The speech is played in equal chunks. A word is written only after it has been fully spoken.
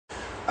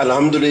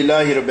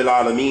Alhamdulillahi Rabbil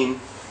Alameen.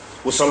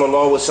 Wa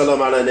sallallahu wa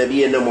sallam ala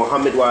nabiyyina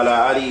Muhammad wa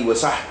ala alihi wa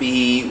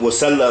sahbihi wa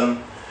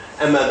sallam.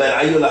 Amma ba'd,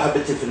 ayyuhal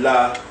ahibati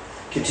fillah.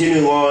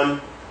 Continuing on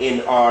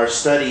in our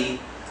study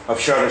of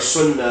Sharh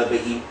As-Sunnah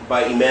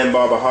by Imam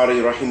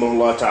Barbaharee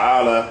rahimahullah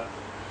ta'ala,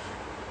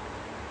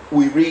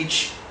 we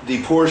reach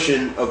the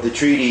portion of the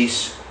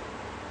treatise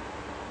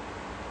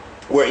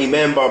where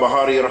Imam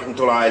Barbaharee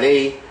rahmatullah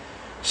alayhi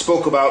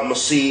spoke about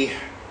Masih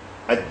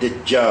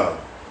ad-Dajjal,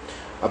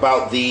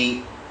 about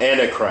the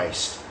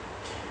Antichrist.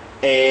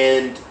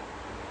 And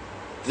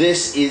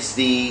this is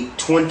the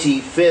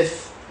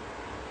 25th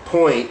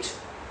point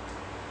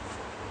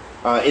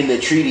in the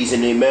treatise, in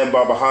the Imam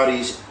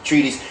Barbaharee's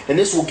treatise. And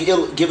this will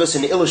give us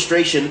an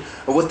illustration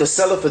of what the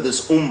Salaf of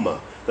this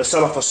ummah, the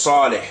Salaf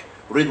as-Salih,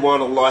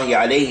 Ridwanullahi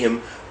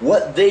alayhim,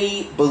 what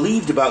they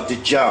believed about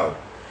Dajjal.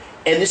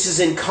 And this is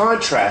in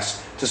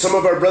contrast to some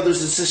of our brothers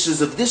and sisters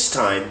of this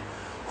time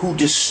who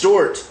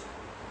distort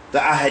the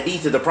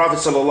ahadith of the Prophet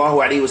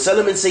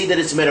ﷺ and say that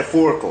it's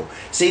metaphorical,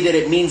 say that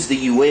it means the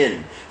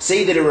UN,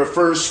 say that it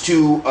refers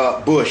to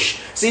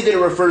Bush, say that it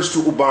refers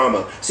to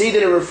Obama, say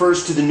that it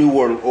refers to the New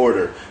World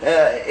Order,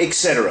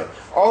 etc.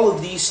 All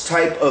of these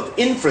type of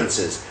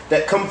inferences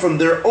that come from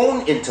their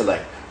own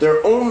intellect,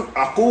 their own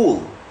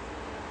aqul,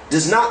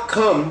 does not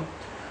come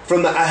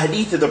from the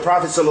ahadith of the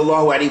Prophet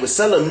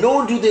ﷺ,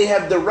 nor do they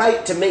have the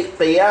right to make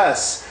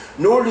qiyas,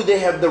 nor do they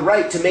have the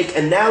right to make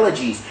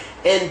analogies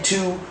and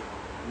to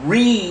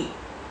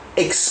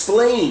re-explain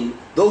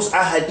those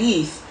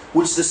ahadith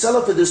which the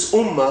Salaf of this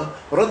ummah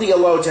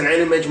radiyallahu ta'ala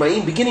anhum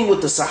ajma'in, beginning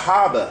with the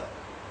Sahaba,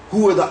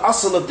 who were the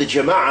asl of the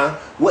jama'ah,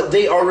 what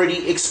they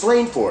already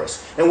explained for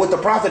us, and what the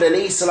Prophet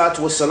alayhi salatu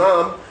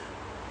wasalam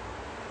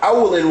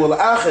awwalin wal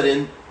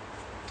akhirin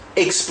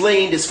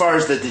explained as far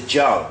as the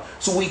Dajjal.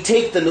 So we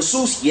take the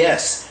nusus,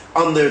 yes,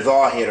 on their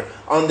zahir,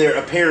 on their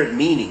apparent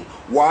meaning.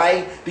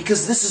 Why?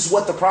 Because this is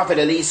what the Prophet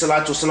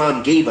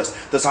ﷺ gave us.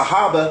 The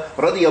Sahaba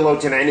radiyallahu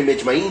ta'ala anhum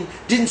ajma'in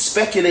didn't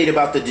speculate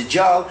about the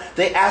Dajjal.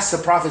 They asked the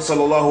Prophet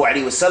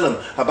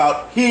ﷺ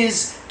about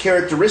his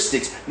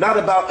characteristics, not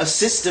about a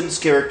system's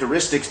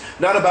characteristics,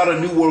 not about a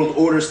New World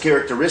Order's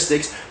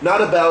characteristics,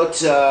 not about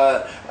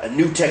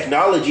new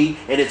technology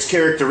and its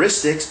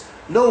characteristics.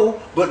 No,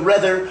 but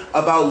rather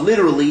about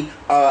literally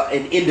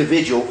an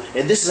individual.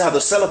 And this is how the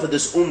Salaf of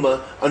this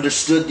ummah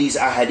understood these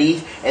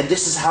ahadith. And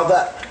this is how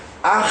the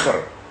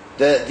akhir,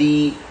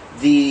 the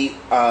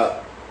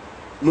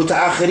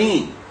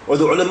mutaakhirin, or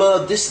the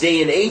ulama of this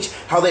day and age,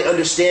 how they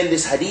understand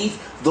this hadith,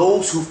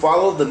 those who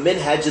follow the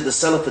minhaj of the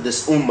Salaf of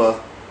this ummah,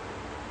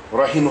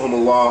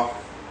 rahimahumullah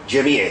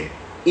jami'an.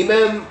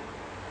 Imam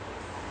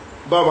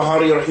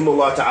Barbaharee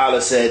rahimahullah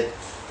ta'ala said,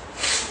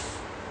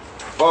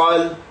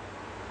 قال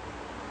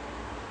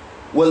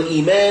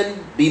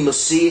وَالْإِيمَانِ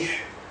بِمَسِيحِ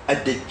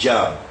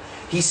الدَّجَّالِ.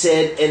 He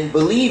said, and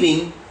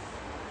believing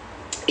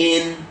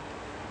in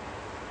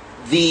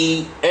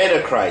the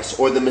Antichrist,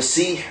 or the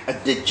Masih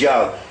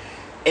ad-Dajjal.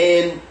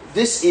 And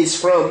this is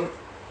from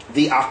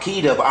the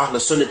Aqeedah of Ahl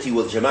Sunnah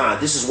wal Jama'ah.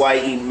 This is why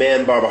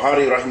Imam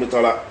Barbaharee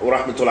rahmatullah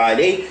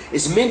alayhi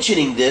is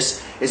mentioning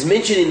this, is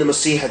mentioning the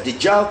Masih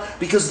ad-Dajjal,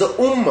 because the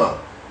ummah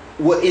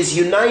is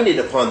united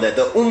upon that.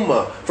 The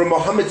ummah from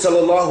Muhammad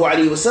sallallahu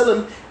alayhi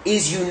wasallam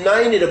is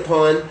united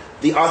upon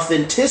the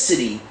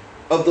authenticity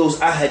of those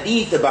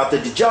ahadith about the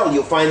Dajjal.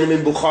 You'll find them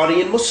in Bukhari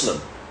and Muslim.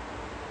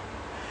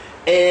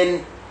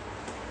 And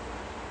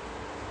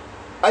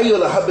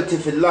ayyuhal ahibati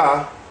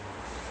fillah,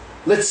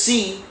 let's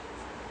see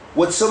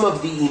what some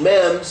of the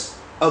imams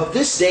of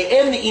this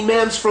day and the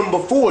imams from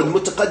before, the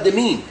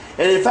mutaqaddimeen.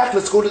 And in fact,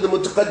 let's go to the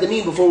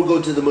mutaqaddimeen before we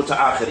go to the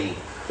mutaakhirin.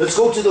 Let's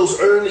go to those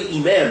early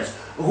imams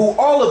who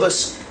all of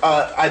us,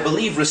 I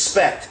believe,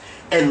 respect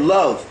and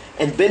love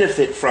and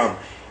benefit from,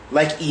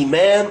 like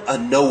Imam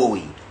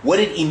Nawawi. What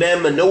did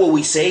Imam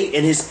Nawawi say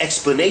in his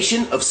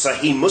explanation of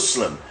Sahih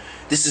Muslim?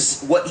 This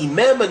is what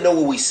Imam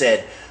Nawawi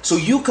said. So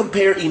you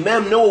compare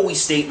Imam Nawawi's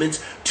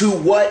statements to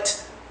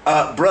what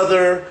the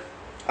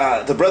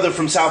brother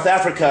from South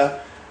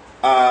Africa,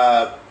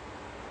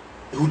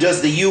 who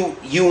does the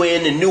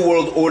UN and New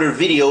World Order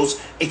videos,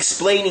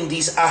 explaining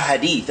these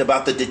ahadith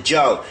about the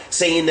Dajjal,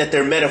 saying that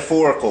they're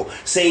metaphorical,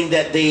 saying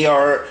that they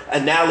are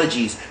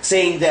analogies,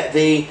 saying that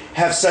they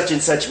have such and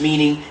such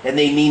meaning, and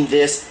they mean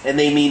this, and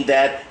they mean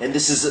that, and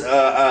this is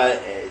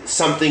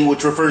something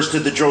which refers to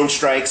the drone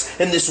strikes,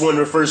 and this one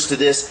refers to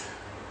this.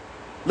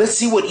 Let's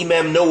see what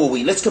Imam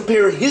Nawawi, let's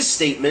compare his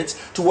statements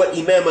to what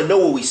Imam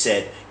Nawawi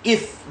said,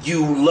 if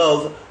you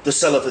love the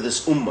Salaf of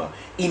this ummah.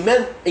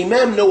 Imam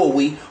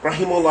Nawawi,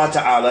 rahimahullah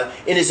ta'ala,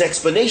 in his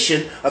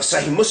explanation of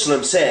Sahih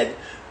Muslim said,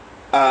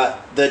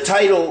 the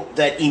title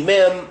that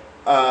Imam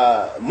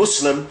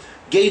Muslim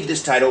gave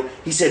this title,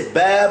 he said,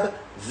 Bab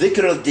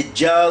Dhikr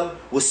al-Dajjal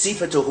wa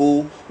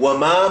sifatuhu wa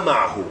ma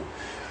ma'ahu.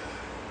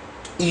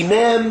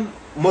 Imam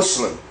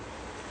Muslim,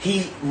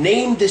 he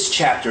named this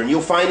chapter, and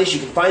you'll find this, you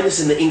can find this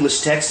in the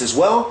English text as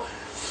well,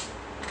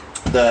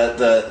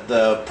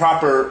 the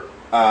proper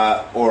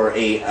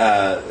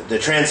the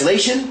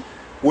translation,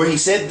 where he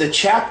said the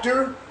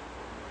chapter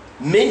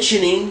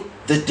mentioning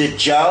the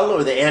Dajjal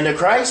or the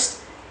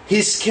Antichrist,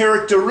 his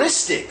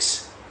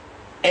characteristics,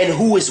 and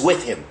who is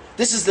with him.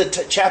 This is the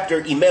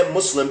chapter Imam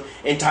Muslim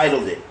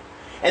entitled it.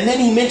 And then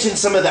he mentioned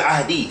some of the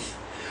ahadith.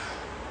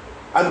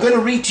 I'm going to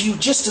read to you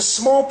just a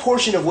small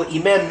portion of what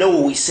Imam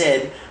Nawawi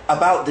said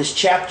about this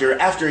chapter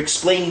after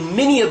explaining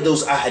many of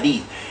those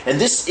ahadith.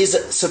 And this is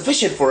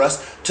sufficient for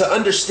us to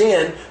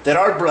understand that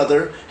our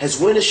brother has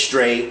went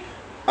astray.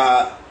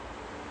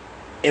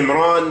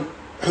 Imran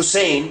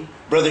Hossein,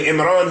 brother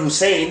Imran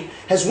Hossein,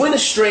 has went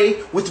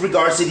astray with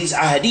regards to these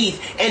ahadith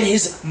and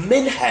his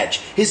minhaj,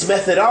 his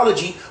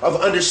methodology of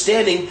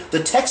understanding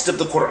the text of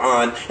the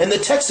Quran and the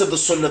text of the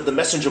Sunnah of the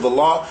Messenger of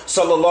Allah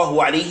sallallahu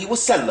alaihi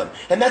wasallam.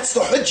 And that's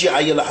the hujjah,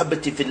 ayyala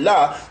habati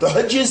fillah. The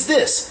hujjah is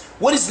this.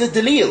 What is the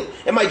dalil?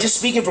 Am I just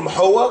speaking from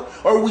hawa,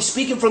 or are we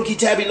speaking from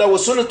kitabillah wa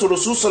sunnah to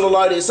Rasul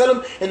sallallahu alaihi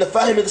wasallam and the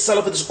fahim of the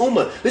Salaf of this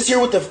ummah? Let's hear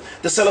what the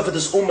Salaf of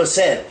this ummah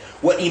said.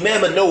 What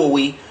Imam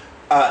Nawawi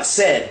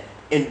said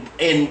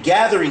in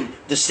gathering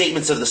the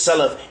statements of the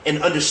Salaf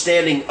and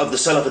understanding of the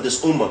Salaf of this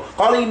ummah.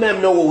 قال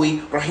Imam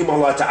Nawawi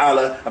rahimahullah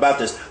ta'ala about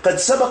this. قد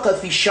سبق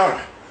في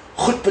شرح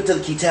خطبة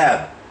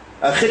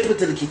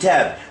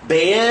الكتاب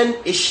بيان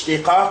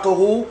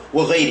اشتقاقه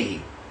وغيره.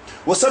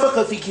 وسبق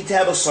في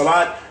كتاب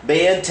الصلاة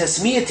بيان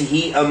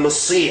تسميته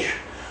المسيح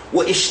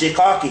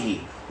واشتقاقه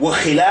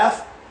وخلاف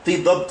في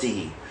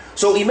ضبطه.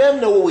 So Imam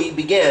Nawawi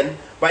began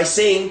by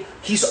saying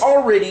he's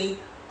already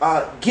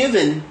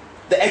given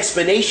the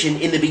explanation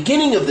in the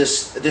beginning of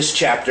this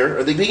chapter,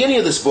 or the beginning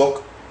of this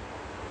book,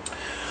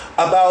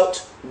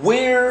 about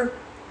where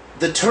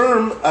the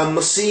term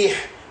Masih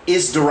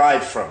is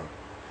derived from.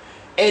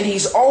 And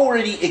he's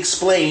already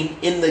explained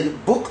in the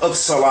book of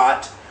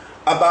Salat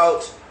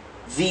about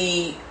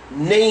the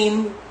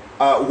name,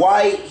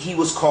 why he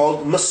was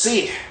called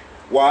Masih,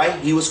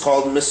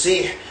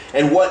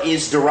 and what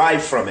is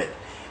derived from it,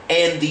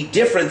 and the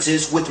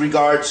differences with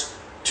regards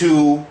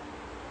to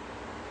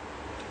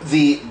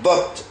the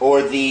dabt,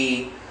 or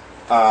the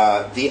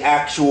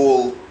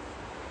actual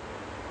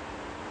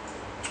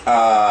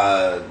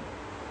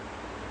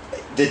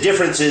the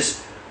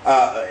differences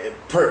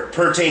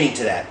pertaining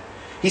to that.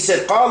 He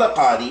said, قال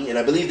قاضي, and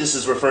I believe this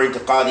is referring to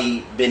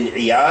Qadi bin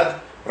Iyad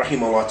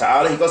rahimahullah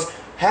ta'ala. He goes,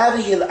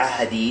 هذه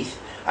الأحاديث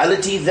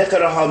التي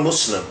ذكرها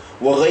مسلم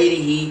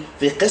وغيره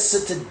في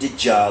قصة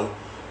الدجال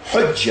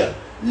حجة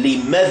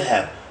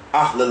لمذهب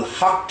أهل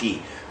الحق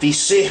في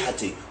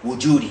صحة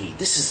وجوده.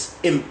 This is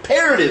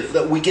imperative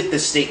that we get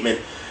this statement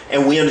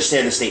and we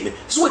understand the statement.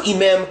 This is what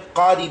Imam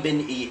Qadi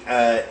bin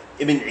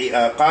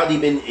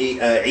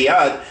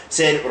Iyad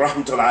said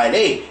rahmatullahi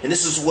alayh, and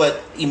this is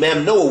what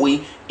Imam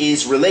Nawawi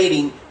is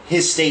relating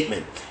his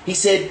statement. He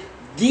said,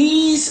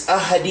 these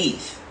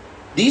ahadith,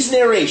 these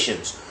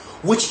narrations,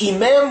 which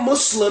Imam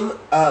Muslim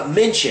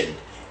mentioned,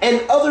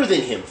 and other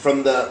than him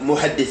from the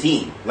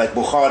muhaddithin like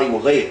Bukhari wa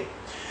ghayr,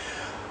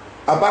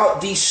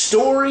 about the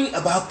story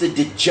about the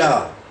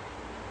Dajjal,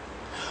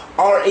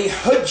 are a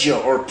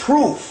hujjah, or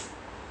proof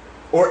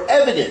or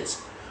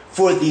evidence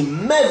for the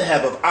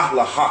madhab of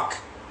Ahl Haq.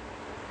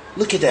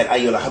 Look at that,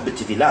 ayyul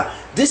habati fillah.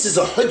 This is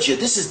a hujjah,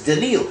 this is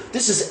dalil,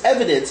 this is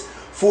evidence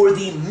for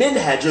the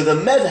minhaj, or the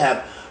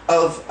madhab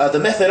of the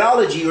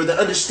methodology or the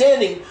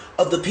understanding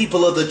of the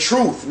people of the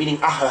truth, meaning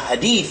Ahl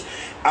Hadith,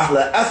 Ahl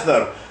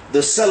Athar, the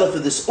Salaf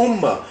of this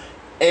ummah,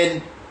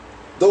 and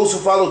those who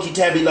follow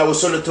Kitabillah wa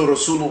Sunnah to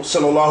Rasul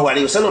sallallahu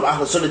alayhi wa sallam,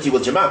 Ahl Sunnati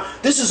wal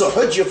Jama'ah. This is a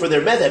hujjah for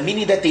their madhab,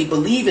 meaning that they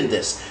believe in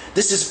this.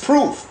 This is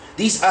proof,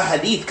 these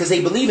ahadith, because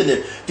they believe in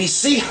them. Fi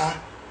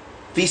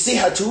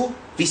sihati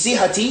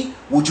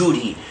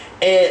wujudi.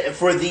 And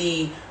for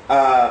the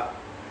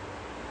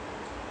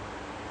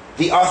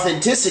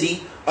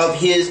authenticity of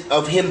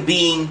him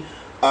being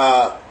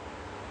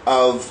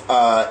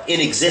in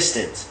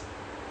existence.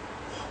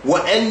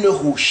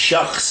 وأنه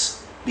شخص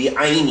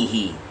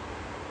بعينه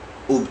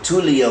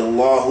ابتلي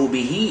الله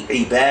به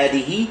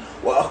عباده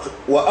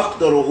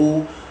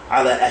وأقدره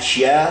على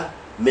أشياء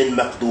من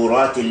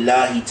مقدورات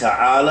الله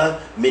تعالى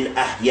من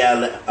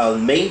أحياء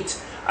الميت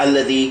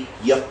الذي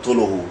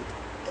يقتله.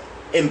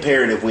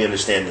 Imperative we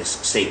understand this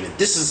statement.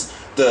 This is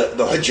the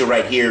hujjah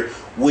right here,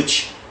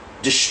 which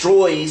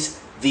destroys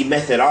the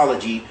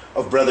methodology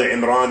of brother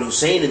Imran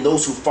Hossein and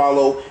those who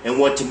follow and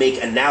want to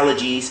make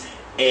analogies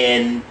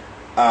and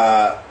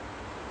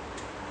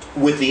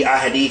with the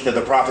ahadith of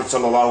the Prophet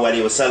sallallahu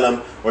alaihi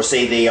wasallam, or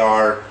say they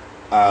are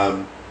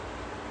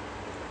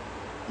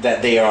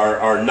that they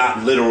are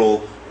not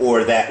literal,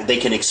 or that they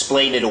can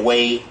explain it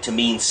away to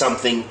mean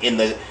something in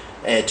the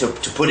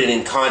to put it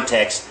in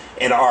context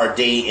in our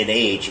day and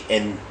age,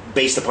 and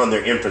based upon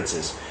their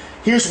inferences.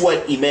 Here's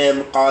what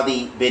Imam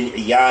Qadi bin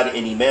Iyad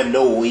and Imam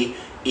Nawawi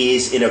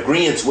is in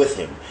agreement with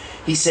him.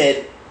 He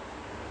said,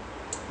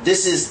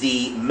 this is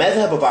the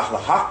madhab of Ahl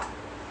Haq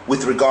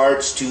with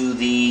regards to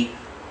the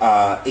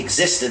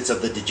existence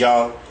of the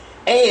Dajjal,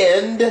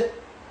 and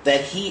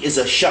that he is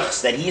a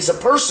shakhs, that he is a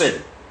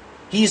person,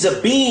 he is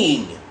a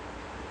being.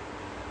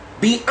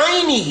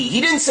 Bi'aynihi. He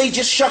didn't say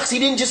just shakhs, he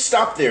didn't just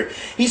stop there.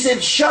 He said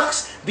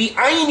shakhs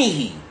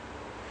bi'aynihi.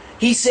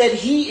 He said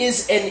he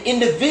is an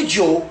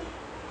individual,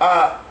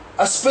 a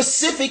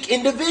specific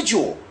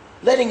individual.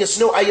 letting us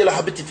know, ayyala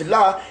habiti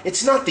fillah,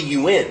 it's not the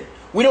UN.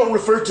 We don't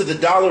refer to the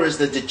dollar as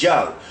the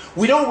Dajjal.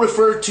 We don't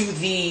refer to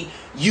the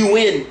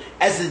UN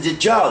as the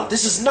Dajjal.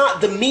 This is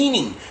not the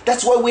meaning.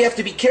 That's why we have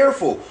to be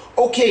careful.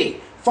 Okay,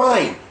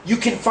 fine. You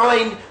can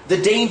find the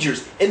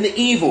dangers and the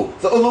evil,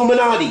 the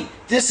Illuminati,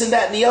 this and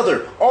that and the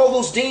other. All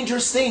those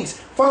dangerous things.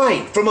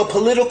 Fine, from a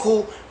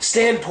political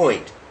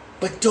standpoint.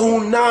 But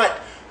do not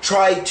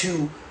try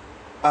to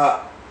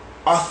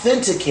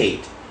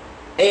authenticate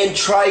and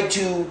try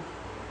to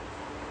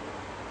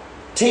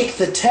take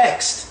the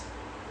text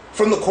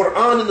from the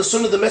Quran and the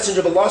Sunnah of the Messenger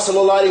of Allah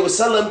sallallahu alaihi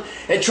wasallam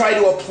and try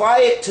to apply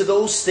it to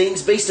those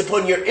things based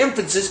upon your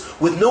inferences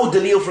with no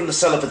dalil from the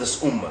Salaf of this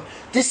ummah.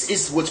 This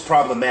is what's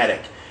problematic.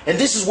 And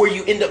this is where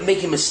you end up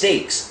making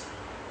mistakes.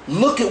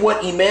 Look at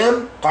what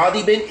Imam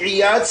Qadi bin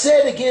Iyad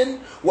said again,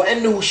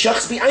 وَأَنَّهُ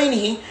شَخْص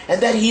بِعَيْنِهِ,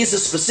 and that he is a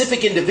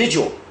specific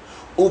individual.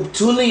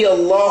 أُبْتُلِيَ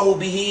اللَّهُ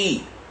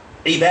بِهِ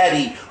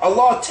عِبَادِهِ.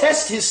 Allah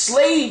tests His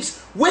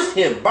slaves with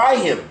him, by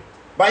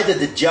the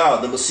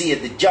Dajjal, the Messiah,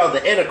 Dajjal,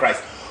 the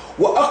Antichrist.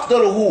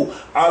 وأقدره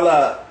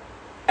على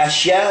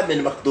أشياء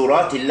من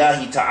مقدورات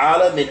الله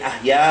تعالى من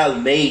أحياء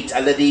الميت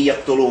الذي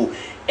يقتله.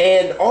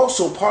 And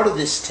also part of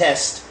this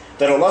test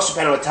that Allah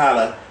subhanahu wa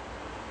ta'ala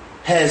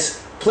has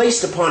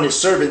placed upon His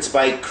servants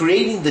by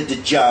creating the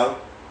Dajjal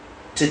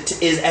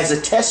is as a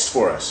test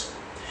for us.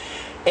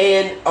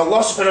 And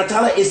Allah subhanahu wa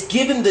ta'ala is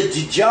given the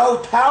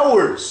Dajjal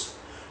powers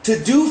to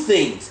do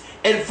things.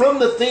 And from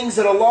the things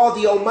that Allah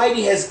the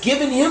Almighty has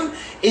given him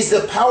is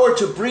the power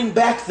to bring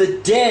back the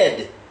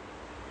dead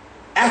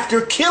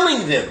after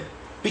killing them.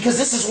 Because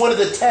this is one of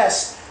the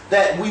tests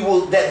that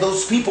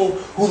those people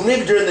who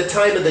lived during the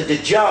time of the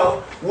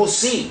Dajjal will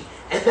see.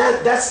 And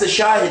that's the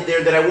shahid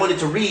there that I wanted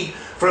to read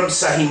from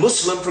Sahih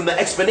Muslim, from the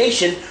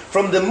explanation,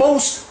 from the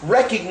most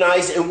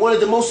recognized and one of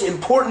the most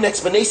important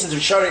explanations of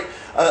Sharh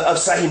of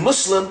Sahih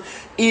Muslim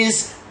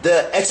is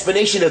the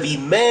explanation of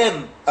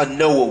Imam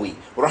Nawawi,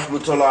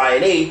 rahmatullahi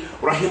alayhi,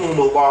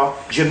 rahimahumullah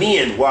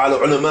jami'an wa ala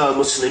ulama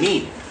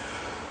al-muslimin.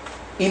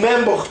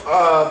 Imam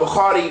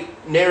Barbaharee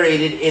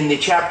narrated in the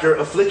chapter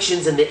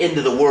Afflictions and the End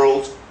of the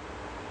World,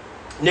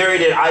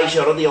 narrated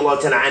Aisha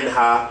radiallahu ta'ala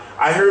anha,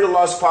 I heard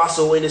Allah's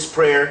apostle in his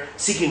prayer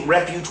seeking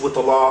refuge with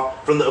Allah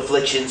from the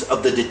afflictions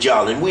of the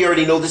Dajjal. And we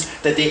already know this,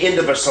 that at the end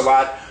of our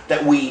salat,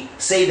 that we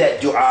say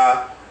that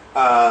dua,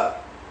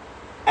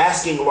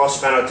 asking Allah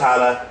subhanahu wa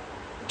ta'ala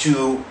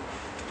to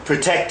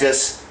protect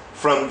us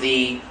from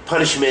the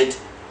punishment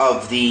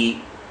of the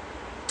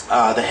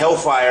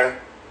hellfire.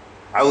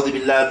 أعوذ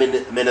بالله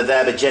من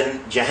عذاب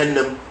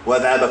جهنم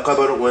وعذاب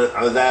قبر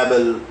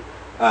وعذاب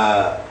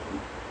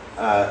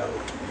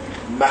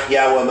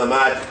المحيا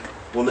وممات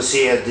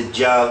ومسيح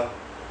الدجال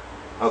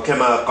أو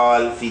كما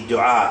قال في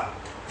الدعاء,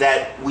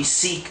 that we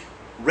seek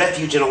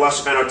refuge in Allah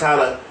subhanahu wa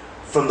ta'ala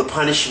from the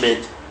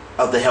punishment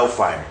of the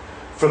hellfire,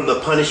 from the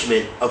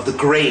punishment of the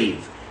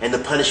grave, and the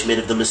punishment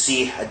of the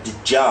Masih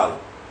ad-Dajjal.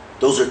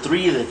 Those are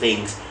three of the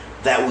things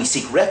that we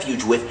seek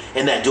refuge with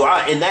in that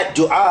dua. And that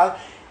dua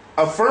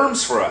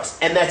affirms for us,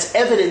 and that's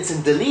evidence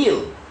and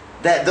dalil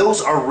that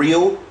those are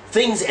real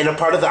things and a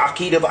part of the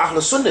aqeedah of Ahl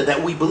Sunnah,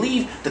 that we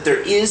believe that there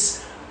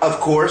is, of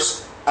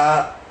course,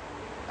 a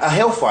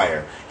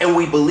hellfire. And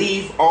we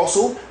believe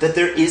also that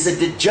there is a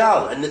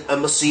Dajjal, a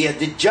Masih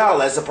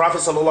Dajjal, as the Prophet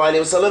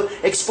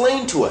ﷺ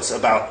explained to us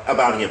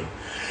about him.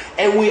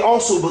 And we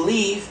also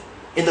believe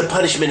in the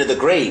punishment of the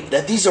grave,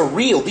 that these are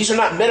real. These are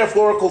not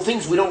metaphorical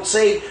things. We don't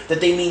say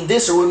that they mean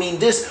this or we mean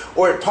this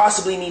or it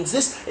possibly means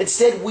this.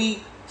 Instead,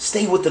 we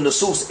stay with the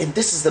nusus, and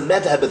this is the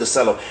madhab of the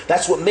Salaf.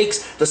 That's what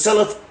makes the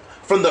Salaf,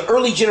 from the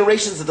early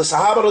generations of the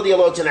Sahaba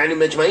radiallahu ta'ala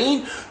anhum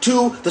ajma'in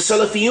to the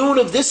Salafiyun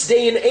of this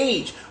day and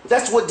age.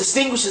 That's what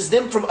distinguishes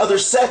them from other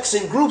sects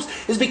and groups,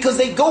 is because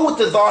they go with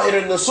the Zahir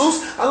and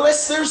nusus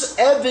unless there's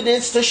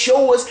evidence to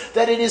show us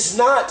that it is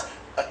not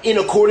in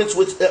accordance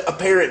with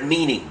apparent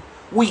meaning.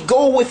 We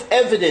go with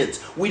evidence.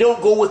 We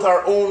don't go with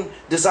our own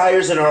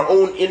desires and our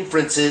own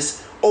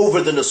inferences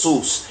over the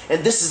nusus.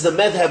 And this is the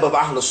madhab of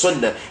Ahl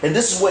Sunnah. And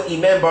this is what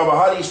Imam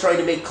Barbaharee is trying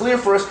to make clear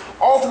for us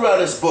all throughout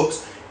his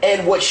books.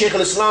 And what Shaykh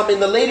al-Islam in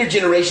the later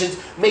generations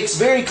makes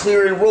very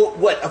clear, and wrote,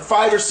 a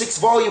 5 or 6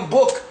 volume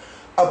book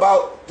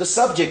about the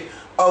subject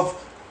of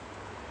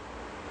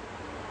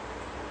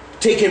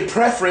taking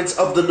preference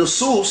of the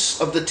nusus,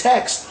 of the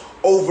text,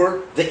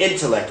 over the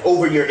intellect,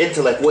 over your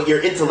intellect, what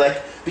your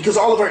intellect, because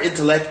all of our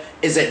intellect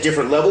is at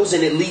different levels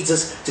and it leads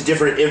us to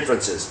different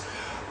inferences.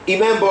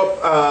 Imam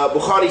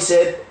Bukhari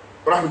said,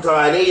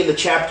 rahmatullahi alayhi, in the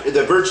chapter,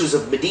 the virtues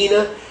of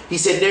Medina, he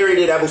said,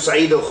 narrated Abu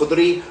Sa'id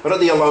al-Khudri,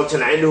 radiyallahu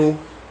ta'ala anhu,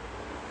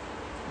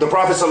 the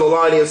Prophet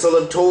sallallahu alayhi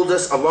wasallam told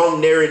us a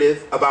long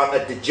narrative about a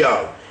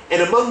Dajjal.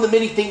 And among the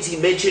many things he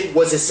mentioned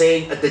was his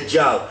saying, a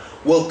Dajjal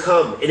will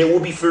come and it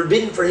will be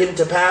forbidden for him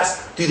to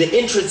pass through the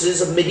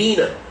entrances of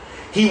Medina.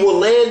 He will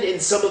land in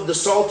some of the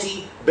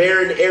salty,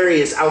 barren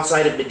areas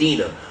outside of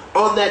Medina.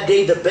 On that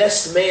day, the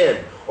best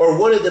man or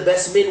one of the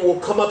best men will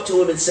come up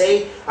to him and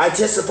say, I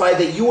testify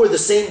that you are the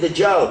same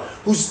Dajjal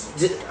whose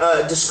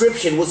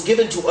description was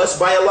given to us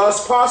by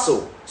Allah's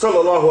Apostle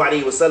sallallahu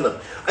alaihi wasallam.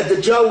 A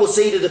Dajjal will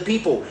say to the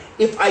people,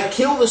 if I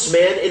kill this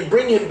man and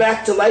bring him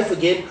back to life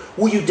again,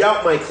 will you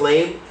doubt my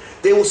claim?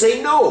 They will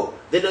say no.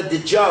 Then a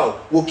Dajjal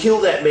will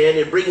kill that man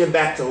and bring him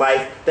back to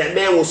life. That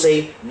man will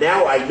say,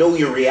 now I know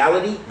your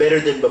reality better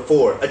than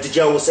before. A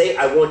Dajjal will say,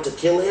 I want to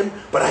kill him,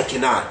 but I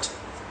cannot.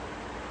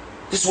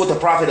 This is what the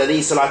Prophet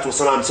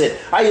ﷺ said.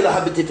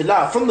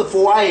 From the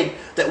fawaid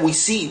that we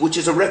see, which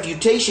is a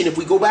refutation, if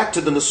we go back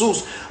to the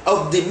nusus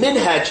of the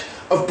minhaj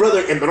of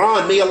Brother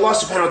Imran, may Allah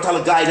subhanahu wa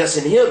ta'ala guide us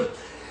in him,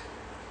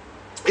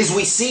 is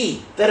we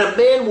see that a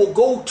man will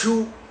go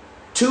to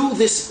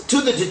the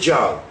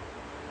Dajjal.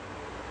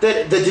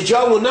 That the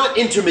Dajjal will not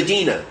enter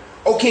Medina.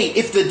 Okay,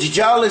 if the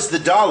Dajjal is the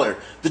dollar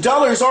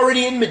is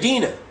already in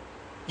Medina.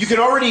 You can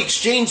already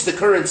exchange the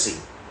currency.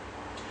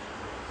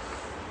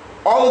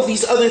 All of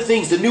these other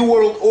things, the New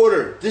World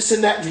Order, this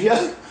and that,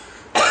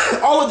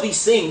 all of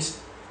these things,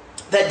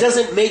 that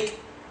doesn't make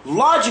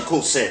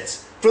logical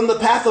sense. From the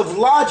path of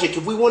logic,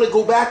 if we want to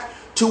go back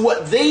to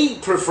what they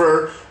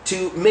prefer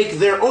to make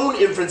their own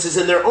inferences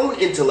and their own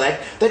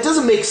intellect, that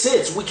doesn't make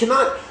sense. We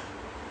cannot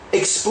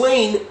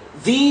explain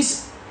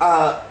these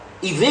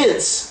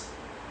events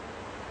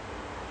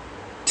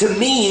to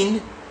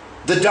mean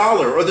the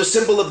dollar or the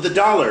symbol of the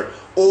dollar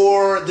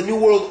or the New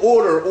World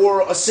Order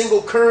or a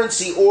single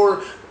currency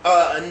or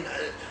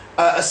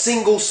a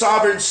single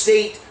sovereign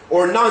state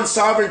or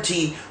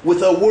non-sovereignty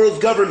with a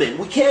world government.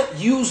 We can't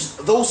use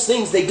those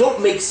things. They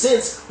don't make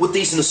sense with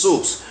these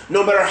nusus.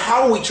 No matter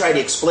how we try to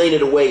explain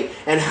it away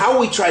and how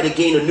we try to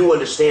gain a new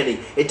understanding,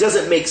 it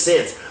doesn't make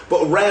sense.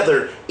 But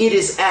rather, it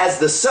is as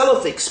the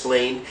Salaf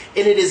explained,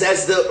 and it is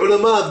as the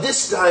ulama of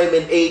this time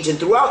and age and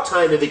throughout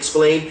time have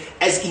explained,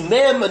 as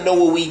Imam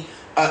Nawawi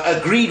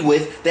agreed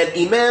with, that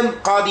Imam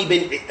Qadi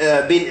bin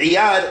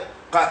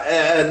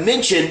Iyad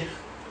mentioned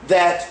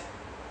that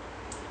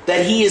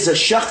he is a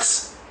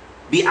shakhs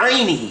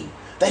bi'aynihi,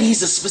 that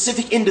he's a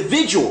specific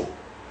individual.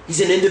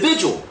 He's an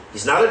individual.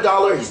 He's not a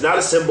dollar, he's not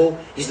a symbol,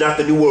 he's not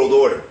the New World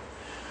Order.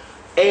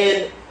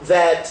 And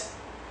that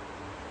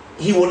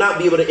he will not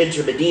be able to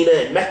enter Medina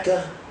and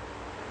Mecca.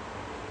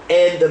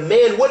 And the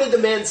man, what did the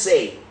man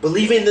say?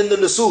 Believing in the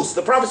nusus.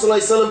 The Prophet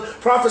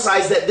ﷺ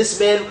prophesied that this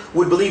man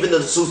would believe in the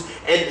nusus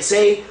and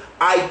say,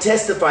 I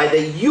testify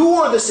that you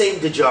are the same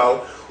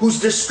Dajjal whose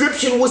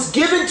description was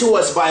given to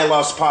us by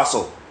Allah's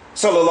Apostle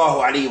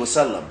sallallahu alaihi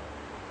wasallam.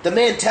 The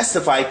man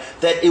testified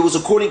that it was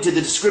according to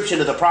the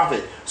description of the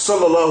Prophet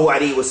sallallahu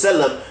alaihi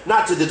wasallam,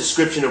 not to the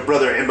description of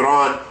Brother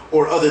Imran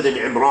or other than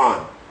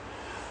Imran.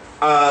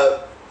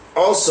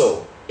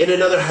 Also, in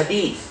another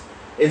hadith,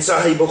 in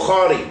Sahih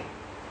Bukhari,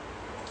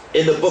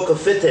 in the book of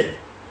Fitan,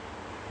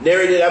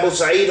 narrated Abu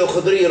Sa'id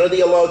al-Khudri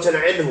radiyallahu ta'ala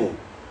anhu,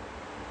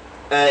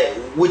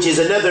 which is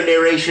another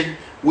narration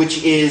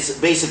which is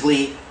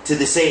basically to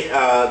the same,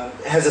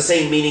 has the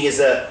same meaning as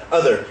the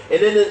other.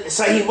 And then in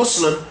Sahih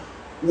Muslim,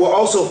 we'll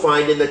also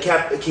find in the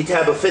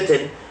Kitab of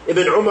Fitan,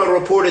 Ibn Umar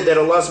reported that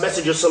Allah's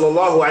Messenger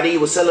sallallahu alaihi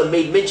wasallam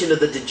made mention of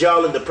the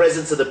Dajjal in the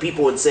presence of the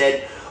people and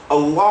said,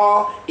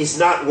 Allah is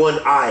not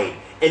one-eyed,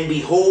 and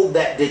behold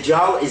that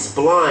Dajjal is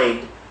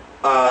blind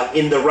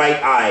in the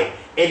right eye,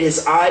 and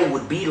his eye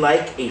would be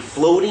like a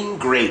floating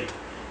grape.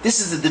 This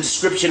is the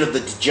description of the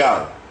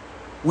Dajjal.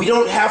 We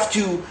don't have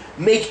to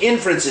make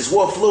inferences.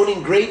 Well, a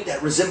floating grape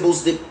that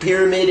resembles the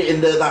pyramid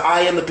and the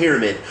eye on the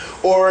pyramid.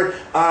 Or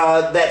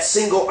that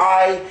single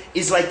eye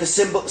is like the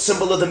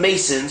symbol of the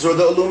Masons or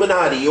the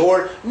Illuminati.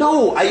 Or,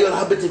 no, ayyuhal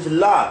habati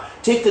fillah.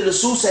 Take the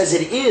nusus as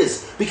it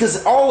is.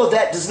 Because all of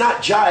that does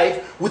not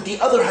jive with the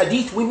other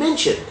hadith we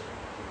mentioned.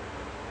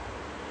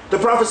 The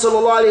Prophet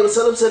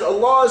ﷺ said,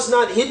 Allah is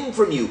not hidden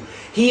from you.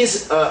 He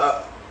is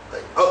not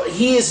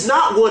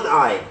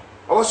one-eyed.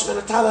 Allah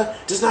subhanahu wa ta'ala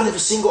does not have a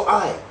single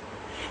eye.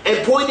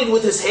 And pointed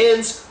with his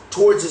hands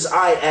towards his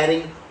eye,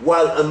 adding,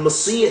 while a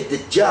Masih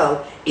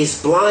Dajjal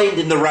is blind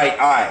in the right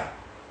eye.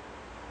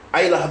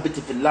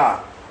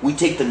 We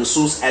take the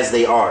nusus as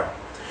they are.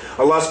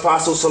 Allah's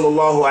Apostle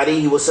sallallahu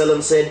alaihi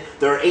wasallam said,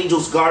 there are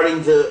angels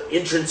guarding the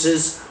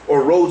entrances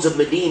or roads of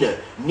Medina.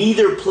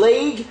 Neither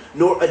plague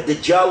nor a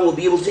Dajjal will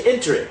be able to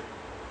enter it.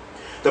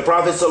 The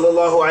Prophet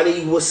sallallahu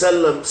alaihi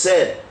wasallam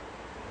said,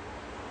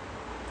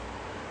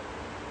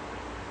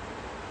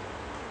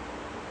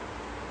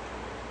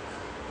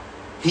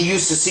 he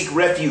used to seek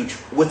refuge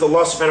with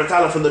Allah subhanahu wa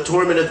ta'ala from the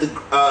torment of the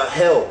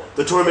hell,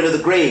 the torment of the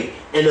grave,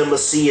 and a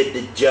Masih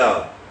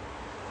Dajjal.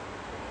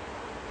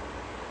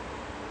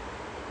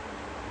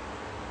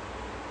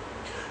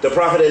 The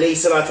Prophet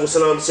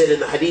ﷺ said in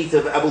the hadith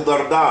of Abu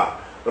Darda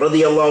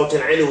radiyallahu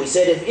ta'ala anhu, he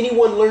said, if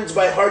anyone learns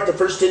by heart the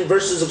first 10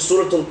 verses of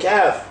Surah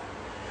Al-Kahf,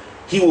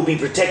 he will be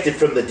protected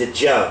from the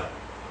Dajjal.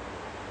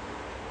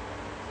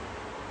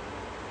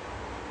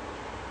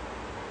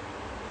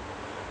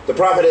 The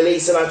Prophet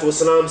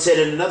ﷺ said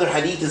in another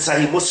hadith in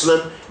Sahih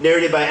Muslim,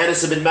 narrated by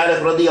Anas ibn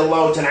Malik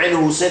radiyallahu ta'ala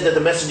anhu, who said that the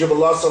Messenger of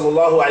Allah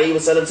sallallahu alayhi wa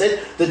sallam said,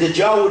 the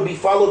Dajjal would be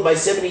followed by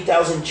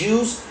 70,000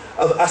 Jews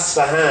of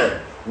Asfahan,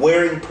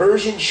 wearing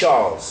Persian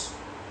shawls.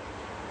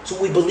 So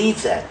we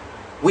believe that.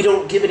 We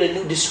don't give it a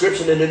new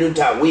description and a new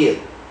ta'wil.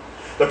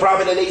 The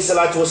Prophet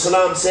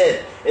ﷺ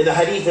said in the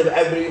Hadeeth of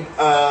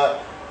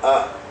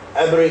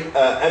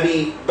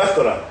Abi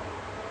Bakr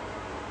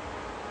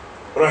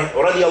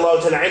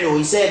radiallahu ta'ala anhu,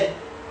 he said,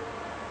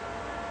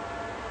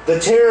 the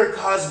terror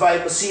caused by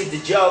Masih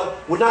Dajjal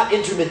will not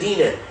enter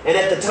Medina, and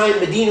at the time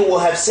Medina will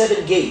have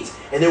 7 gates,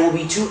 and there will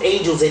be 2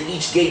 angels at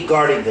each gate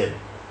guarding them.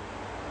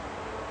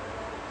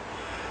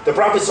 The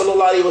Prophet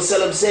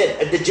ﷺ said,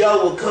 a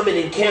Dajjal will come and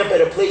encamp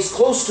at a place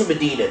close to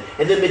Medina,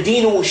 and then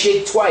Medina will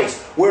shake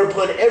twice,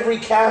 whereupon every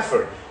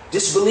kafir,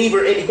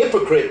 disbeliever and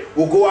hypocrite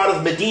will go out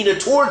of Medina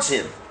towards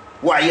him.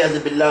 وَعِيَاذُ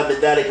بِاللَّهِ مِنْ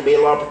ذَلِكَ. May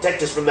Allah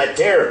protect us from that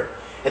terror.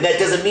 And that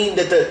doesn't mean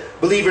that the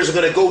believers are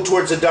going to go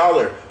towards the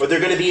dollar, or they're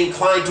going to be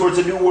inclined towards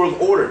the New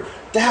World Order.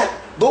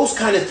 Those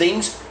kind of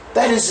things,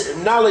 that is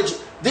knowledge.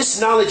 This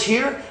knowledge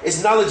here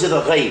is knowledge of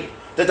the ghaib,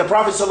 that the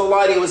Prophet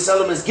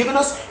ﷺ has given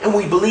us, and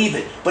we believe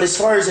it. But as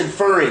far as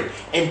inferring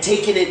and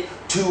taking it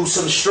to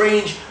some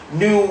strange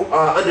new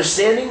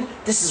understanding,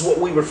 this is what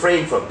we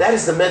refrain from. That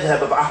is the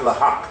madhab of Ahl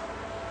Haq.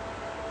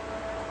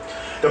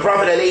 The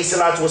Prophet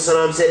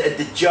ﷺ said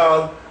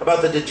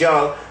about the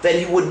Dajjal, that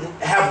he would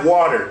have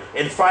water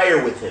and fire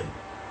with him.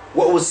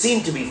 What would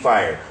seem to be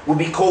fire would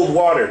be cold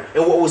water,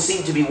 and what would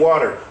seem to be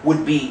water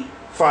would be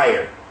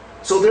fire.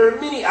 So there are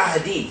many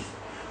ahadith.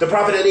 The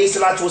Prophet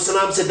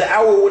ﷺ said the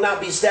hour will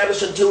not be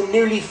established until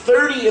nearly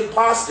 30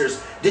 impostors,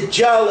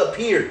 Dajjal,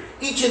 appeared,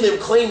 each of them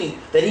claiming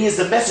that he is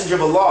the messenger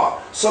of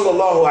Allah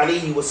sallallahu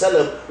alayhi wa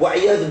sallam, wa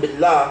iyadhu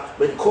billah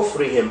min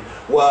kufrihim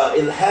wa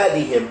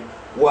ilhadihim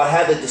wa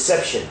hadha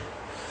deception.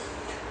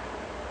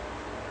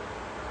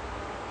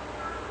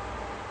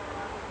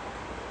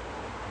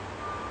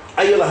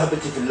 The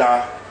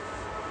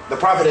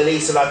Prophet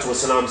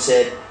ﷺ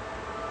said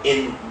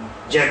in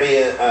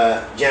Jami'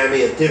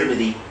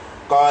 al-Tirmidhi,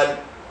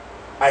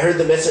 I heard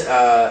the message.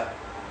 The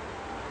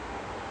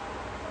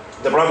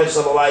Prophet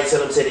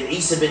ﷺ said,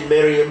 Isa bin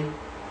Maryam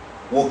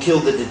will kill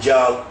the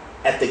Dajjal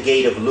at the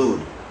gate of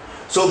Lud.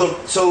 So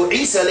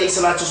Isa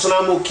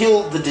ﷺ will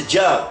kill the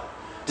Dajjal.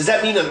 Does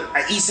that mean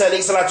Isa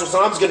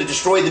ﷺ is going to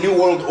destroy the New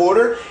World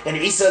Order, and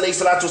Isa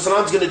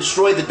ﷺ is going to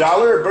destroy the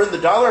dollar, or burn the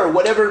dollar, or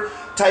whatever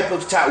type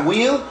of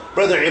ta'wil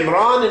Brother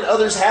Imran and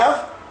others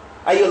have?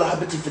 Ayyul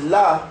habati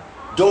fillah,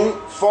 don't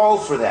fall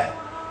for that,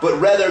 but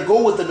rather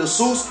go with the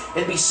nusus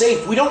and be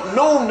safe. We don't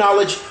know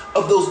knowledge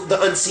of the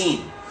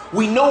unseen.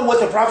 We know what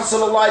the Prophet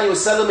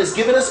ﷺ has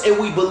given us, and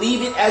we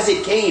believe it as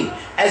it came,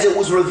 as it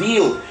was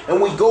revealed. And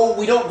we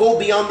don't go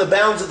beyond the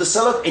bounds of the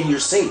Salaf, and you're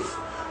safe.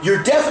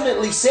 You're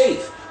definitely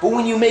safe. But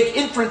when you make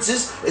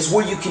inferences is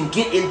where you can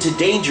get into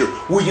danger,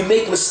 where you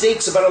make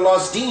mistakes about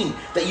Allah's deen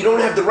that you don't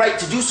have the right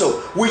to do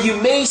so, where you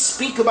may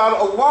speak about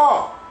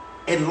Allah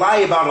and lie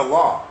about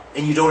Allah,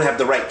 and you don't have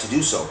the right to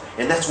do so.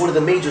 And that's one of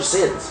the major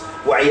sins.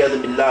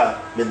 وَعِيَاذُ بِاللَّهِ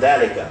مِنْ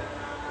ذَلِكَ.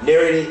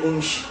 Narrated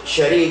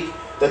Sharik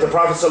that the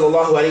Prophet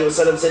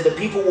ﷺ said the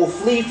people will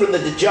flee from the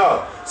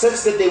Dajjal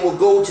such that they will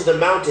go to the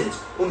mountains.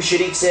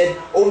 Sharik said,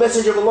 O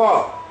Messenger of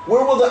Allah,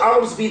 where will the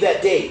Arabs be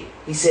that day?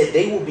 He said,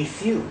 they will be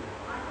few.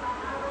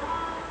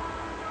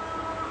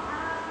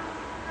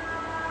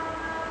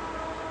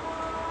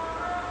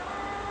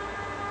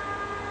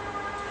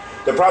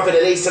 The Prophet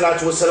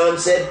ﷺ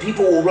said,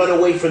 people will run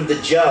away from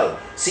Dajjal,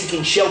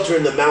 seeking shelter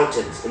in the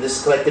mountains. And this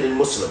is collected in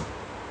Muslim.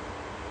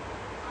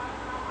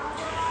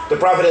 The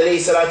Prophet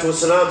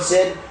ﷺ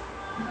said,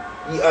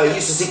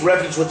 used to seek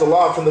refuge with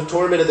Allah from the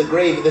torment of the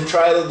grave and the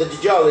trial of the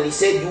Dajjal. And he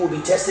said, you will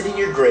be tested in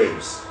your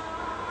graves.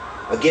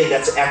 Again,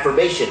 that's an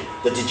affirmation.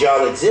 The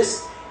Dajjal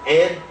exists,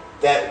 and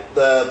that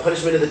the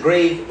punishment of the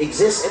grave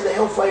exists, and the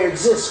hellfire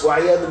exists.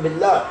 وَعِيَاذُ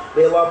بِاللَّهِ.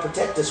 May Allah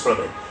protect us from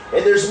it.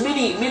 And there's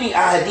many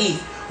ahadith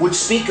which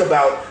speak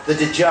about the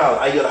Dajjal,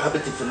 ayyul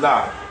habati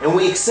fillah, and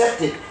we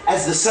accept it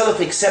as the Salaf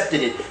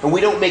accepted it, and we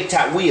don't make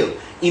ta'wil.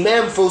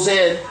 Imam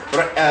Fawzan,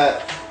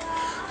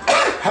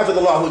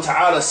 hafidhullah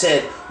ta'ala,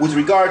 said with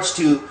regards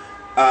to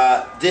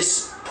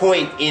this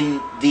point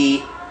in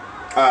the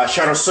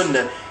Sharh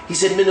Sunnah, he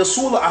said, min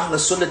usul Ahl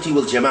Sunnati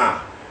wal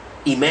Jama'ah,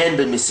 Iman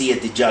bin Masih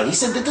Dajjal. He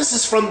said that this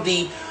is from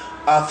the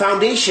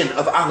foundation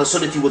of Ahl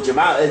Sunnati wal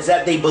Jama'ah, is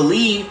that they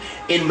believe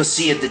in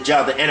Masih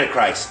Dajjal, the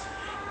Antichrist.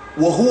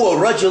 وهو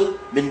رجل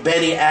من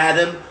بني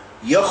آدم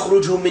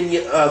يخرج من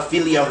في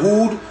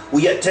اليهود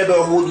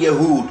ويتبعه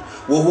اليهود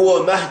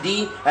وهو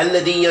مهدي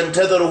الذي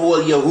ينتظره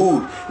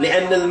اليهود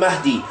لأن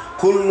المهدي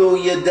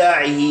كل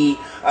يدعيه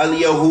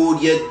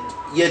اليهود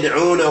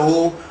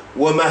يدعونه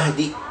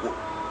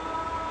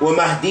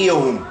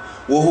ومهديهم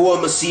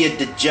وهو مسيح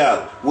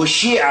الدجال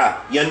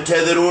والشيعة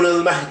ينتظرون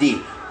المهدي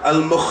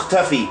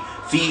المختفي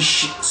في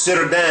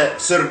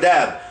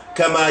سرداب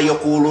كما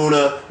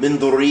يقولون من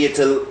ذرية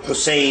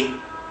الحسين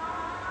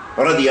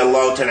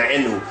radiyallahu ta'ala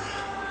anhu.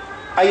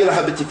 Ayyul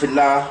habati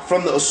fillah,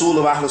 from the usul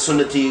of Ahl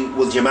Sunnati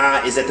wal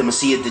Jama'ah is that the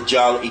Masih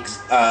Dajjal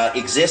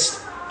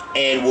exists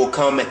and will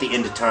come at the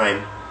end of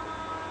time,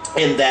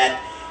 and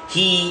that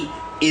he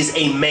is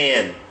a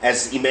man,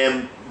 as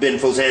Imam bin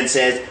Fawzan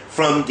says,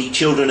 from the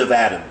children of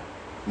Adam,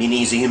 meaning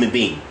he's a human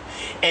being.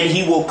 and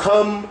he will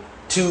come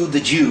to the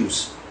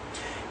Jews,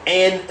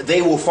 and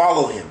they will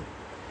follow him,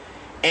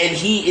 and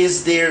he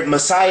is their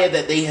Messiah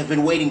that they have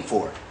been waiting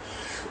for.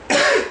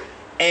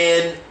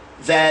 And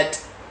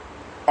that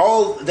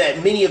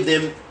many of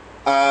them,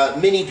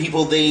 many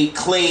people, they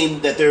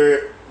claim that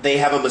they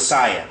have a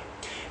Messiah,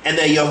 and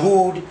the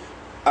Yahud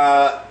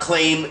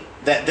claim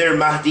that they're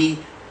Mahdi,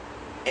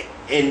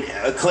 and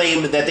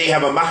claim that they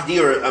have a Mahdi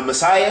or a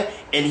Messiah,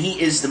 and he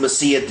is the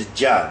Messiah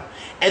Dajjal.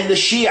 And the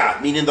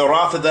Shia, meaning the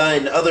Raafidah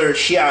and other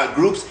Shia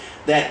groups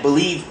that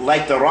believe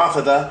like the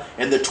Raafidah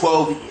and the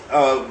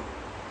 12,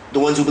 the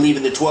ones who believe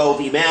in the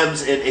 12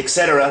 Imams and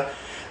etc.,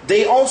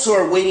 they also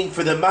are waiting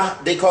for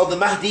they call the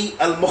Mahdi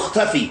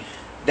al-Mukhtafi.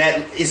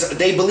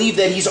 They believe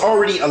that he's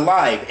already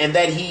alive and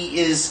that he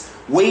is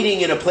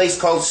waiting in a place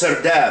called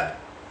Sardab.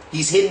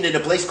 He's hidden in a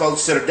place called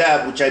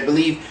Sardab, which I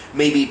believe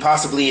may be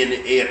possibly in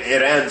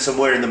Iran,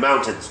 somewhere in the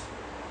mountains.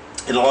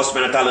 And Allah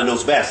subhanahu wa ta'ala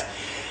knows best.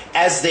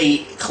 As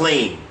they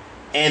claim,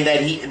 and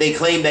that they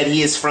claim that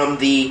he is from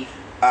this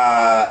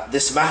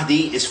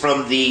Mahdi is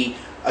from the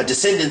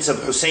descendants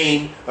of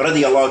Hussein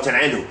radiallahu ta'ala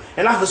anhu.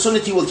 And Ahl Sunnah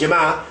wal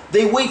Jama'ah,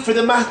 they wait for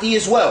the Mahdi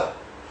as well.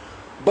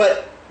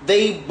 But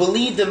they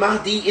believe the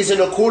Mahdi is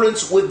in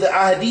accordance with the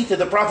ahadith of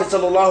the Prophet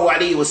sallallahu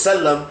alaihi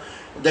wasallam,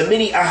 the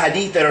many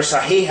ahadith that are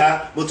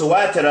sahiha,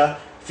 mutawatira,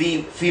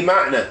 fi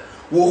ma'na.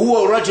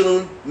 وَهُوَ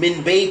رَجُلٌ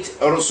مِّن بَيْتِ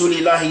رَسُولِ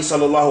اللَّهِ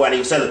صَلَّى اللَّهُ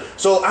عَلَيْهِ وسلم.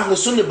 So Ahl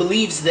Sunnah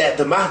believes that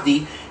the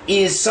Mahdi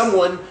is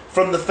someone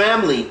from the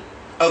family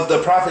of the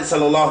Prophet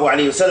sallallahu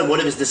alaihi wasallam, one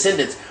of his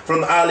descendants,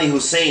 from Ali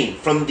Hussein,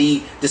 from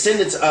the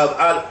descendants of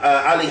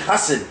Ali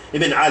Hassan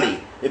ibn Ali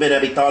ibn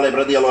Abi Talib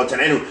radiallahu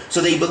ta'ala anhu.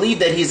 So they believe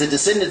that he is a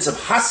descendant of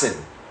Hassan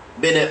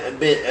bin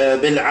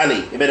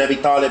Ali ibn Abi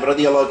Talib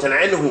radiallahu ta'ala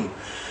anhum,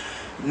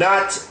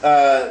 not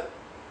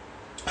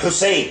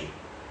Hussein,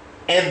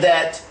 and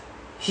that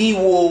he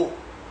will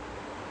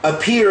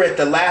appear at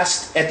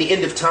the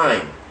end of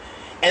time,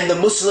 and the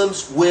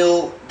Muslims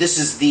will. This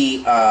is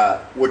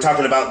we're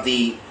talking about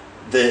the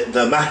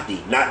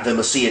Mahdi, not the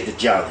Messiah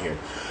Dajjal here,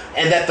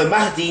 and that the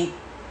Mahdi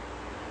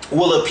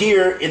will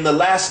appear in the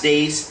last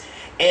days,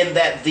 and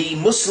that the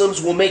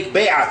Muslims will make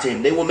bay'ah to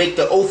him. They will make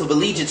the oath of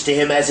allegiance to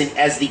him as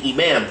the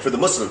Imam for the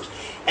Muslims,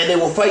 and they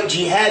will fight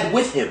jihad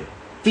with him,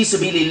 fi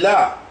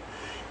sabilillah.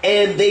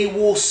 And they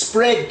will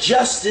spread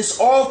justice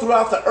all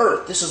throughout the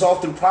earth. This is all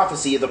through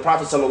prophecy of the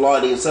Prophet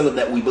ﷺ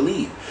that we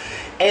believe.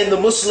 And the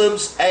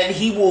Muslims, and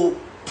he will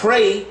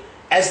pray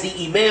as the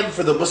Imam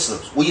for the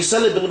Muslims.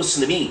 وَيُصَلِّ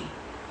بِالْمُسْلِمِينَ.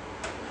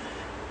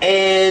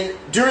 And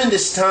during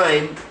this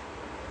time,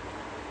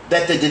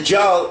 that the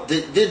Dajjal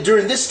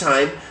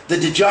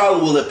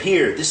will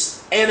appear.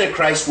 This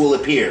Antichrist will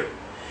appear.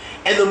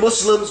 And the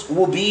Muslims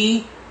will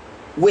be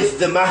with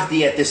the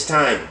Mahdi at this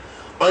time,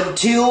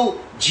 until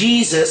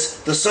Jesus,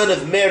 the son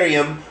of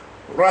Maryam,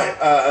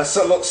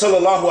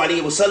 sallallahu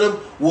alaihi wasallam,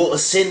 will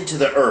ascend to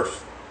the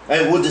earth,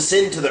 and will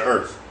descend to the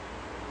earth.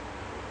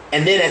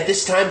 And then at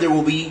this time there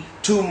will be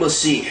two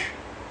Masih,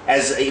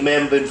 as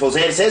Imam bin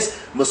Fawzan says,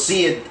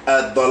 Masih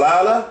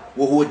al-Dalala,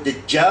 wa huwa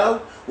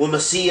Dajjal, wa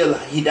Masih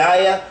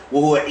al-Hidayah,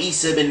 wa huwa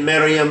Isa bin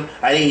Maryam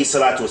alayhi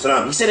salatu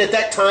wasalam. He said at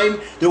that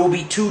time there will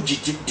be two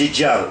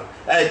Dajjal,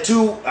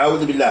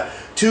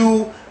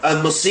 two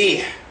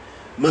Masih.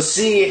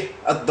 Masih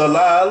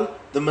al-Dalal,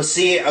 the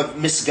Masih of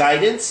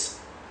misguidance,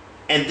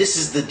 and this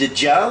is the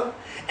Dajjal,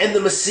 and the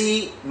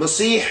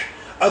Masih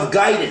of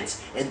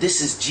guidance, and this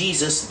is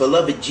Jesus,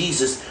 beloved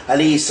Jesus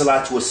alayhi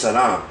salatu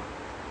wassalam.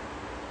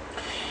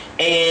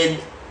 And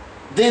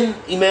then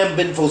Imam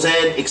bin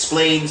Fawzan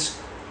explains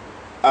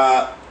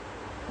that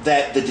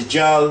the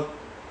Dajjal,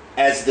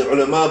 as the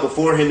ulama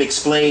before him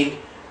explained,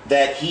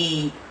 that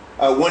he,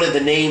 one of the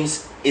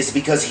names is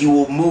because he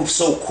will move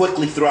so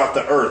quickly throughout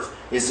the earth.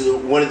 Is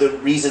one of the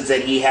reasons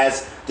that he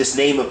has this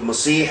name of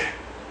Masih,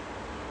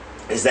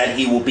 is that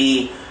he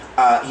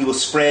will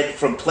spread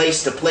from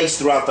place to place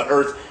throughout the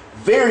earth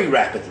very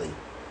rapidly.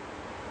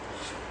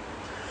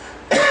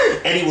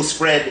 And he will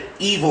spread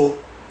evil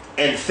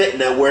and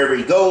fitna wherever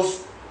he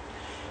goes.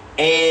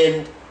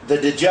 And the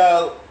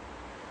Dajjal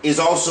is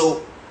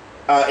also,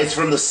 it's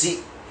from the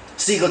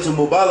Sigatul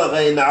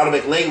Mubalagha in the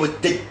Arabic language,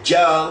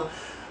 Dajjal,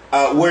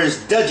 whereas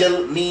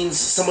Dajjal means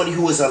somebody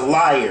who is a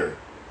liar.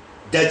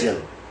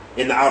 Dajjal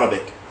in the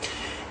Arabic.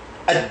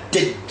 A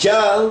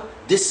Dajjal,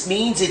 this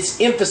means it's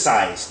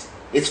emphasized.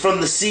 It's from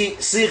the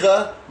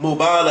Sigha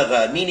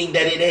Mubalagha, meaning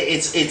that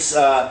it's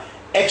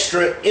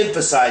extra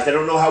emphasized. I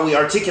don't know how we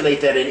articulate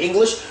that in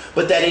English,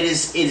 but that it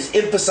is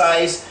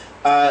emphasized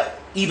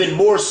even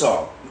more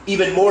so.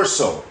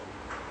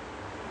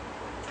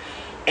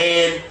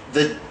 And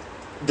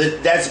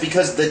that's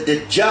because the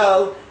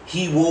Dajjal,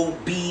 he will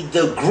be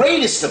the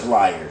greatest of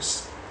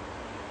liars,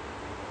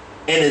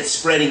 and it's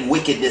spreading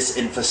wickedness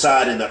and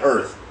facade in the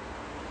earth.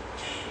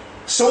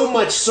 So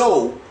much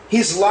so,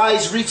 his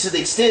lies reach to the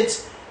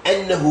extent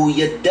أنه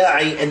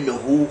يدعي أنه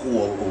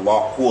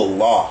هو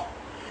Allah,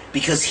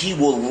 because he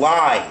will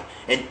lie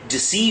and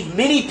deceive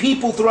many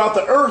people throughout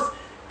the earth,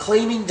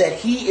 claiming that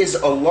he is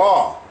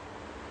Allah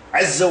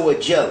Azza wa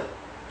Jal,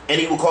 and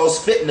he will cause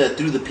fitna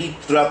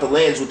throughout the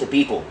lands with the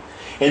people.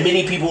 And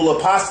many people will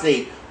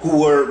apostate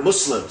who were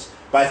Muslims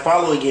by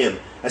following him,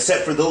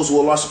 except for those who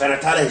Allah subhanahu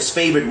wa ta'ala has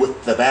favored with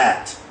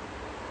thabat.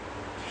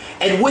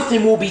 And with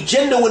him will be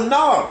Jannah and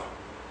Nar.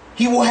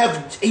 He will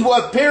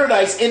have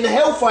paradise and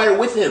hellfire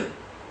with him.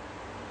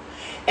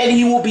 And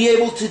he will be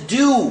able to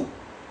do,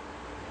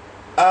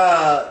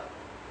 I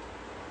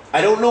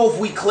don't know if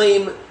we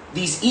claim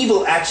these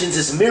evil actions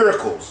as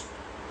miracles.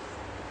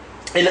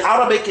 In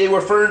Arabic, they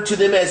refer to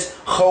them as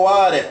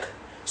Khawaarij.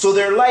 So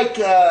they're like,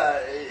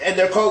 and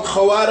they're called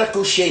Khawaarij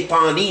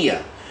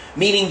Shaytaniyah,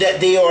 meaning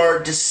that they are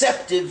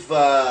deceptive,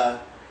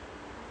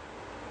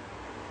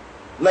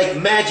 like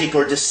magic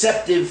or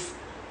deceptive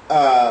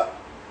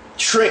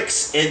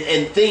tricks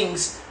and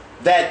things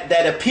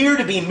that appear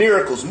to be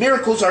miracles.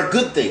 Miracles are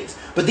good things,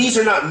 but these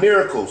are not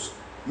miracles.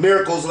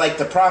 Miracles like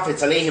the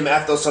prophets, alayhim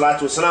afdal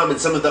salatu wasalam, and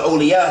some of the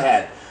awliya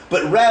had.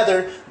 But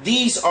rather,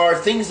 these are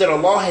things that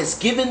Allah has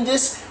given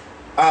this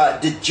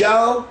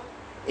Dajjal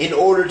in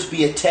order to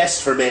be a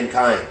test for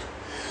mankind.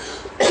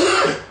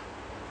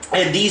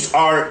 And these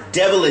are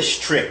devilish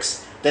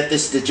tricks that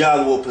this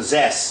Dajjal will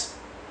possess,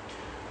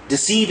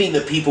 deceiving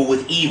the people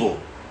with evil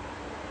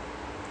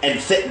and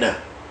fitna,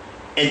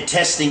 and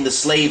testing the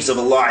slaves of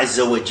Allah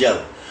Azza wa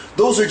Jal.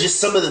 Those are just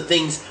some of the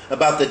things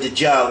about the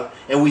Dajjal,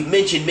 and we've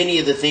mentioned many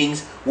of the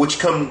things which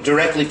come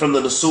directly from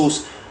the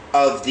nusus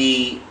of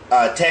the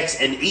text.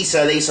 And Isa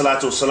alayhi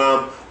salatu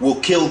wasalam will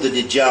kill the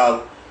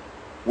Dajjal,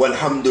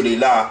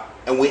 walhamdulillah.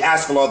 And we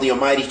ask Allah the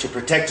Almighty to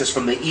protect us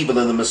from the evil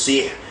of the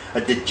Masih,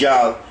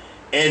 Dajjal,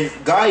 and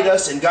guide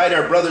us and guide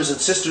our brothers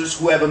and sisters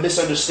who have a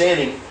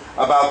misunderstanding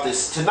about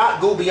this to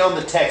not go beyond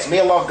the text. May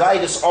Allah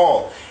guide us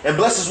all and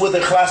bless us with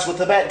ikhlas, with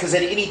thabat, because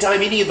at any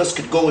time any of us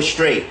could go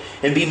astray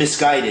and be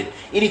misguided.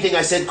 Anything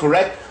I said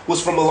correct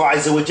was from Allah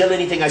Azza wa Jalla.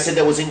 Anything I said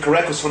that was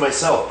incorrect was from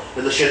myself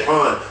and the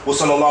shaitan. Wa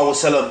sallallahu wa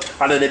sallam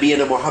ala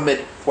nabiyyina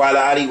Muhammad wa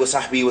ala alihi wa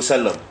sahbihi wa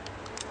sallam.